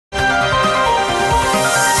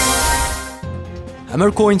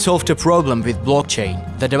Emercoin solved a problem with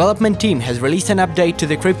blockchain. The development team has released an update to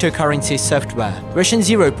the cryptocurrency software. Version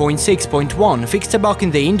 0.6.1 fixed a bug in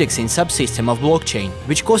the indexing subsystem of blockchain,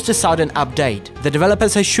 which caused a sudden update. The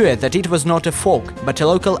developers assured that it was not a fork, but a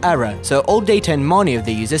local error, so all data and money of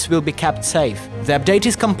the users will be kept safe. The update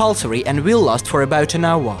is compulsory and will last for about an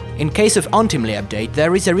hour. In case of untimely update,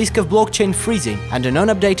 there is a risk of blockchain freezing, and a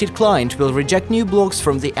non-updated client will reject new blocks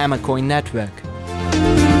from the Emercoin network.